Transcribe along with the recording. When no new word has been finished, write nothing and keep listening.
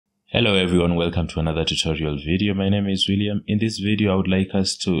Hello everyone, welcome to another tutorial video. My name is William. In this video, I would like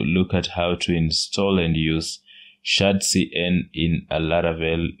us to look at how to install and use Shadcn in a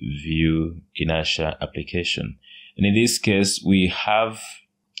Laravel Vue inertia application. And in this case, we have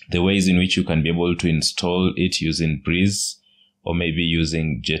the ways in which you can be able to install it using Breeze or maybe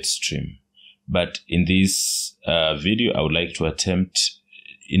using Jetstream. But in this video, I would like to attempt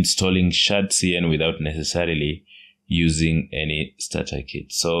installing Shadcn without necessarily using any starter kit.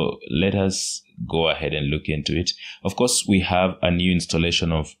 So let us go ahead and look into it. Of course, we have a new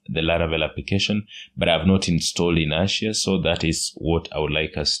installation of the Laravel application, but I have not installed inertia. So that is what I would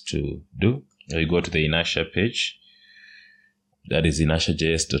like us to do. We go to the inertia page. That is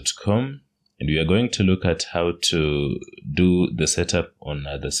inertiajs.com. And we are going to look at how to do the setup on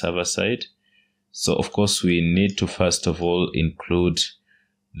the server side. So of course, we need to first of all include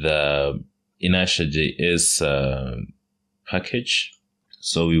the inertia.js package.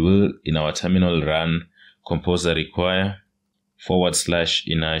 So we will in our terminal run composer require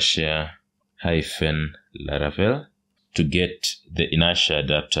 /inertia-laravel to get the inertia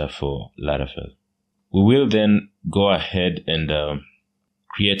adapter for Laravel. We will then go ahead and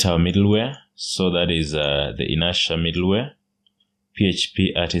create our middleware. So that is the inertia middleware.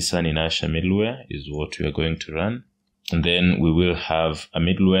 PHP artisan inertia middleware is what we are going to run. And then we will have a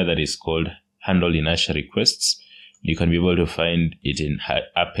middleware that is called handle inertia requests. You can be able to find it in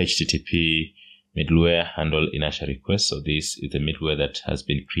app HTTP middleware handle inertia requests. So this is the middleware that has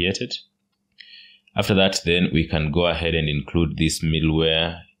been created. After that, then we can go ahead and include this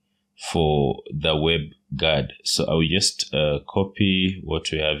middleware for the web guard. So I will just copy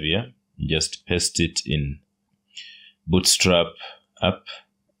what we have here, just paste it in Bootstrap app,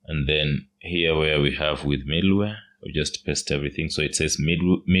 and then here where we have with middleware, we just paste everything. So it says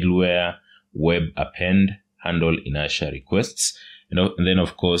middleware web append handle inertia requests. And then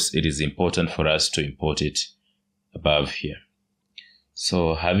of course it is important for us to import it above here.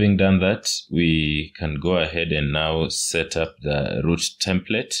 So having done that, we can go ahead and now set up the root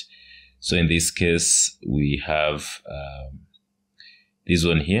template. So in this case, we have this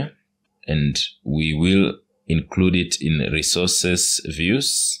one here, and we will include it in resources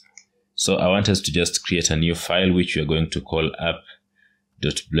views. So I want us to just create a new file, which we are going to call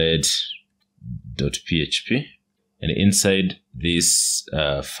app.blade.php. And inside this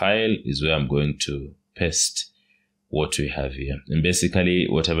file is where I'm going to paste what we have here. And basically,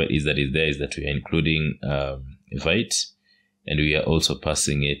 whatever it is that is there is that we are including Vite, and we are also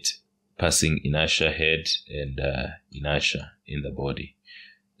passing inertia head and inertia in the body.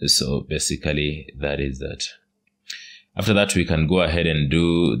 So basically, that is that. After that, we can go ahead and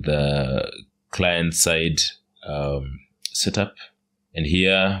do the client-side setup. And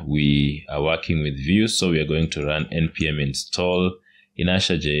here we are working with Vue. So we are going to run npm install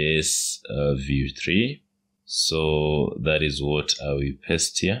inertia.js Vue 3. So that is what we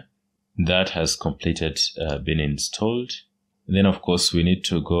paste here. That has completed been installed. And then, of course, we need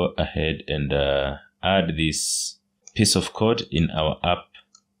to go ahead and add this piece of code in our app,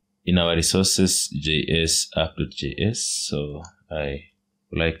 in our resources.js app.js. So I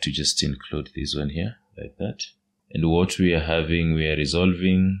would like to just include this one here like that. And what we are having, we are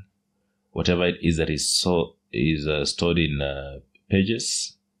resolving whatever it is that is stored in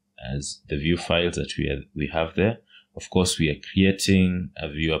pages as the Vue files that we have there. Of course, we are creating a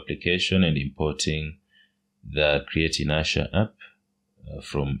Vue application and importing the create inertia app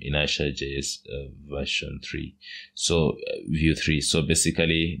from inertia.js version 3. So Vue 3. So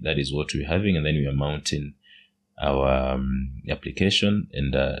basically that is what we're having, and then we are mounting our application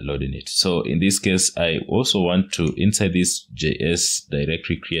and loading it. So in this case, I also want to, inside this JS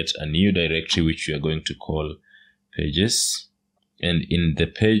directory, create a new directory which we are going to call pages. And in the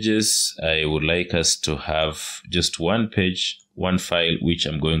pages, I would like us to have just one page, one file, which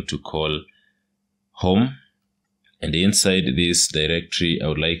I'm going to call home. And inside this directory, I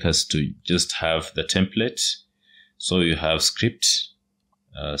would like us to just have the template. So you have script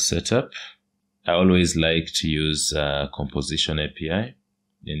setup. I always like to use composition API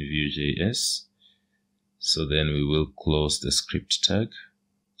in Vue.js. So then we will close the script tag.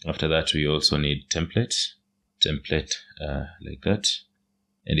 After that, we also need template like that.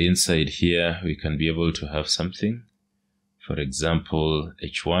 And inside here, we can be able to have something. For example,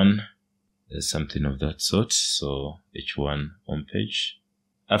 h1. There's something of that sort. So h1 homepage.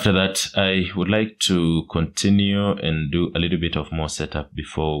 After that, I would like to continue and do a little bit of more setup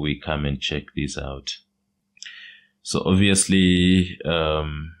before we come and check this out. So obviously,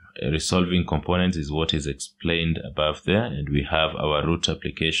 resolving components is what is explained above there. And we have our root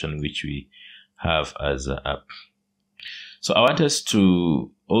application, which we have as an app. So I want us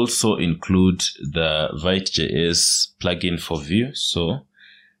to also include the Vite.js plugin for Vue. So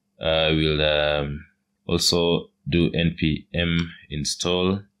we'll also do npm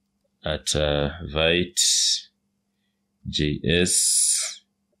install at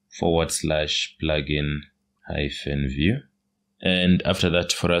Vite.js/plugin -Vue. And after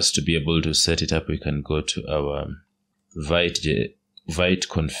that, for us to be able to set it up, we can go to our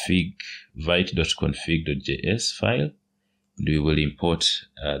vite.config.js file. And we will import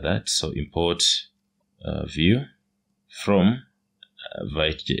that. So import Vue from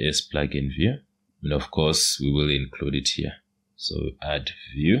Vite.js plugin Vue. And of course, we will include it here. So add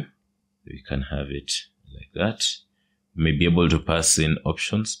Vue. We can have it like that. We may be able to pass in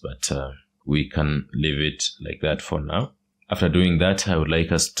options, but we can leave it like that for now. After doing that, I would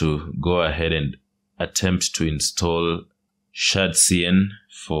like us to go ahead and attempt to install Shadcn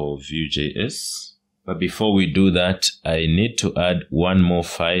for Vue.js. But before we do that, I need to add one more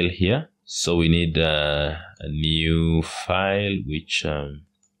file here. So we need a new file, which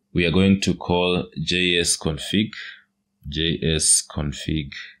we are going to call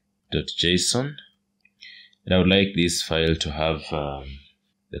jsconfig.json. And I would like this file to have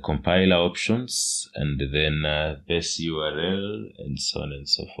the compiler options and then base URL and so on and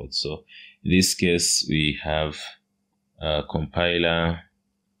so forth. So in this case, we have compiler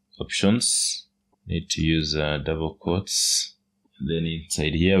options. Need to use double quotes. And then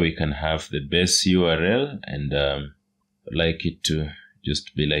inside here, we can have the base URL, and I'd like it to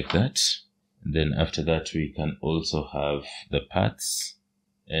just be like that. And then after that, we can also have the paths.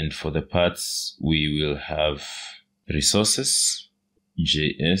 And for the paths, we will have resources,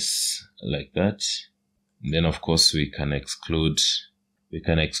 JS, like that. And then of course we can exclude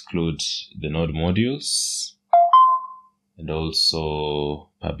the node modules and also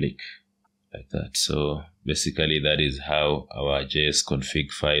public, like that. So basically that is how our JS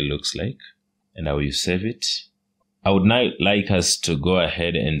config file looks like. And how you save it. I would now like us to go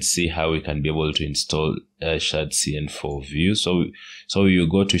ahead and see how we can be able to install Shadcn for Vue. So you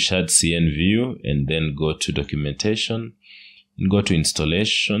go to Shadcn Vue and then go to documentation and go to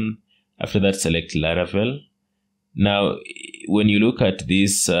installation. After that, select Laravel. Now, when you look at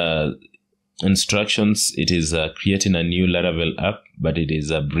these instructions, it is creating a new Laravel app, but it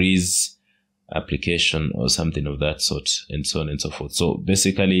is a Breeze application or something of that sort, and so on and so forth. So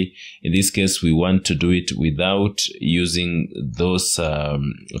basically, in this case, we want to do it without using those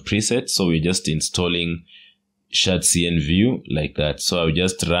presets. So we're just installing Shadcn Vue like that. So I'll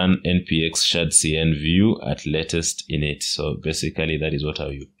just run npx Shadcn Vue at latest init. So basically, that is what I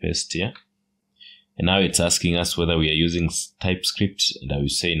will paste here. And now it's asking us whether we are using TypeScript, and I will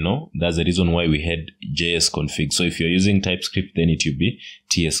say no. That's the reason why we had JSConfig. So if you're using TypeScript, then it will be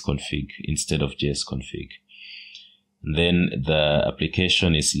tsconfig instead of JSConfig. And then the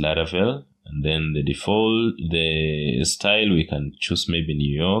application is Laravel, and then the default, the style, we can choose maybe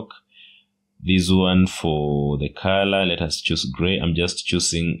New York. This one for the color, let us choose gray. I'm just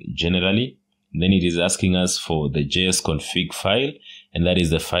choosing generally. Then it is asking us for the JSConfig file, and that is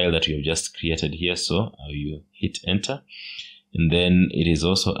the file that we have just created here. So you hit enter. And then it is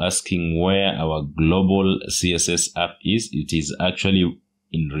also asking where our global CSS app is. It is actually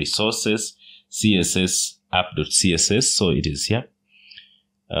in resources, CSS app.css. So it is here.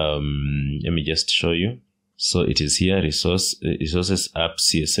 Let me just show you. So it is here, resources app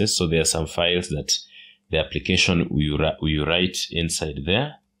CSS. So there are some files that the application we write inside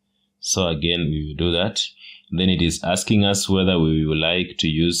there. So again, we will do that. Then it is asking us whether we would like to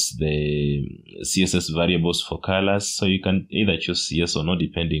use the CSS variables for colors. So you can either choose yes or no,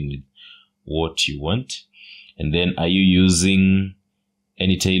 depending with what you want. And then are you using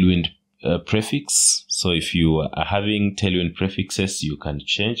any Tailwind prefix? So if you are having Tailwind prefixes, you can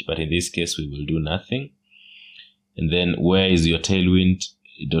change, but in this case, we will do nothing. And then where is your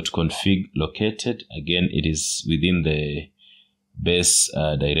Tailwind.config located? Again, it is within the base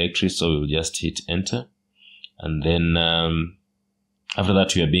directory, so we will just hit enter. And then after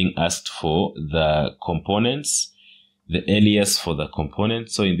that, we are being asked for the components, the alias for the component.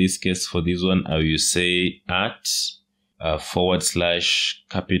 So in this case, for this one, I will say at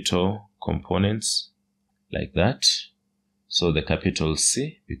 /capital components, like that. So the capital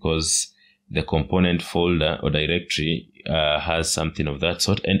C, because the component folder or directory has something of that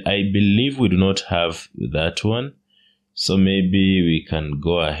sort. And I believe we do not have that one. So maybe we can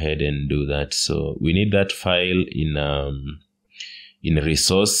go ahead and do that. So we need that file in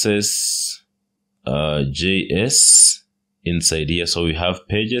resources JS inside here. So we have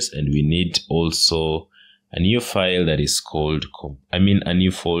pages, and we need also a new file that is called, a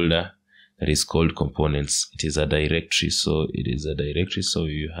new folder that is called components. It is a directory, so it is a directory. So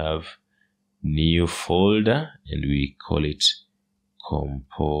you have new folder and we call it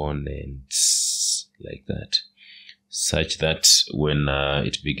components, like that, such that when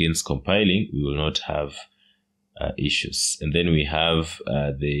it begins compiling, we will not have issues. And then we have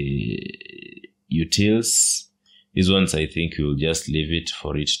the utils. These ones, I think we will just leave it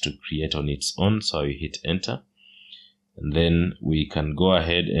for it to create on its own. So I hit enter. And then we can go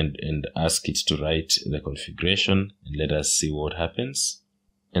ahead and ask it to write the configuration and let us see what happens.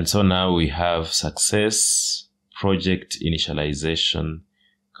 And so now we have success, project initialization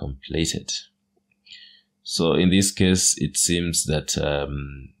completed. So in this case, it seems that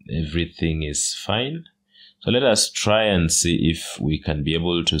everything is fine. So let us try and see if we can be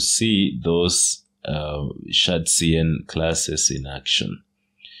able to see those Shadcn classes in action.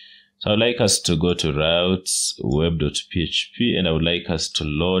 So I would like us to go to routes web.php, and I would like us to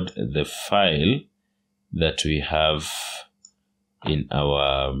load the file that we have in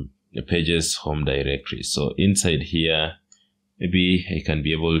our pages home directory. So inside here, maybe I can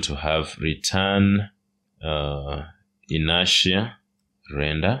be able to have return inertia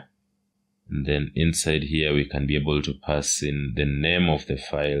render. And then inside here, we can be able to pass in the name of the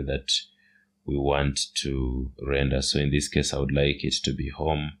file that we want to render. So in this case, I would like it to be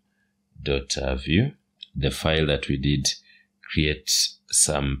home.vue, the file that we did create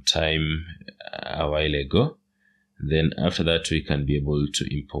some time a while ago. Then after that, we can be able to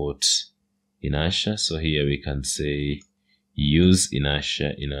import inertia. So here we can say use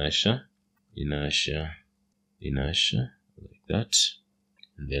inertia, like that,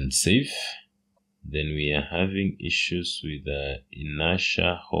 and then save. Then we are having issues with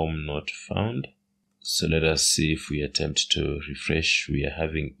inertia home not found. So let us see if we attempt to refresh. We are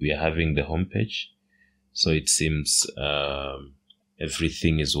having the home page. So it seems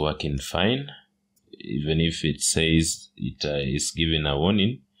everything is working fine, even if it says it is giving a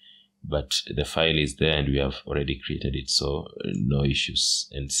warning, but the file is there and we have already created it, so no issues.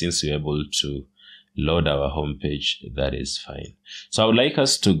 And since we're able to load our home page, that is fine. So I would like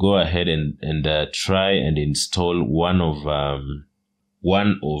us to go ahead and try and install one of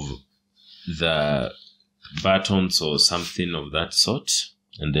the buttons or something of that sort,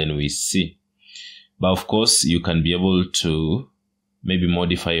 and then we see. But of course, you can be able to maybe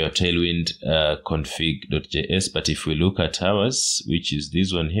modify your Tailwind config.js. But if we look at ours, which is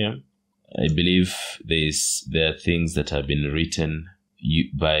this one here, I believe there are things that have been written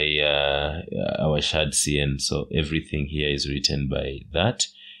by our Shadcn. So everything here is written by that.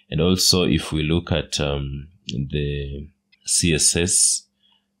 And also, if we look at the CSS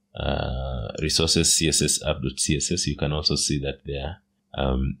resources, CSS app.css, you can also see that there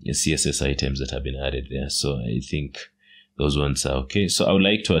are CSS items that have been added there. So I think those ones are okay. So I would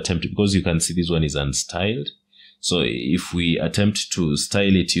like to attempt, because you can see this one is unstyled. So if we attempt to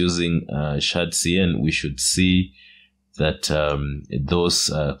style it using Shadcn, we should see that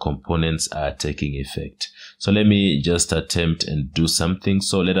those components are taking effect. So let me just attempt and do something.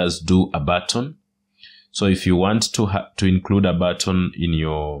 So let us do a button. So if you want to include a button in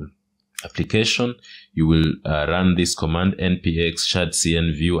your application, you will run this command npx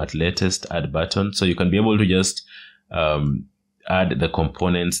Shadcn Vue at latest add button. So you can be able to just add the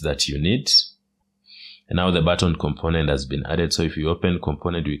components that you need. And now the button component has been added. So if you open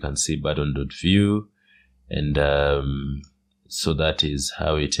component, we can see button.vue. And so that is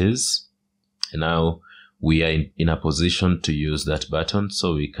how it is. And now we are in a position to use that button.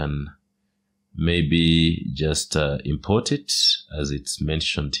 So we can maybe just import it as it's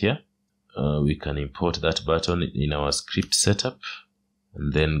mentioned here. We can import that button in our script setup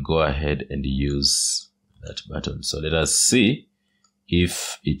and then go ahead and use that button. So let us see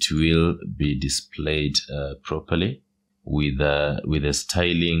if it will be displayed properly with the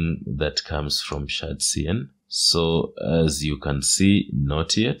styling that comes from Shadcn. So as you can see,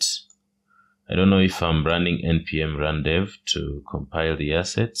 not yet. I don't know if I'm running npm run dev to compile the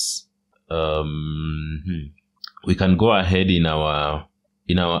assets. We can go ahead in our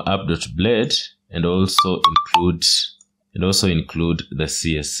app.blade and also include the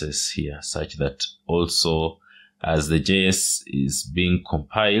CSS here, such that also as the JS is being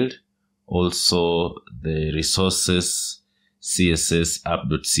compiled, also the resources CSS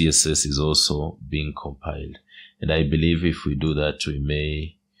app.css is also being compiled. And I believe if we do that, we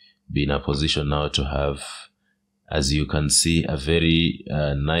may be in a position now to have, as you can see, a very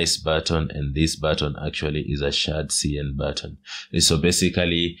nice button. And this button actually is a Shadcn button. So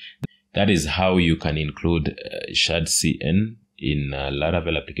basically, that is how you can include Shadcn in a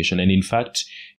Laravel application. And in fact,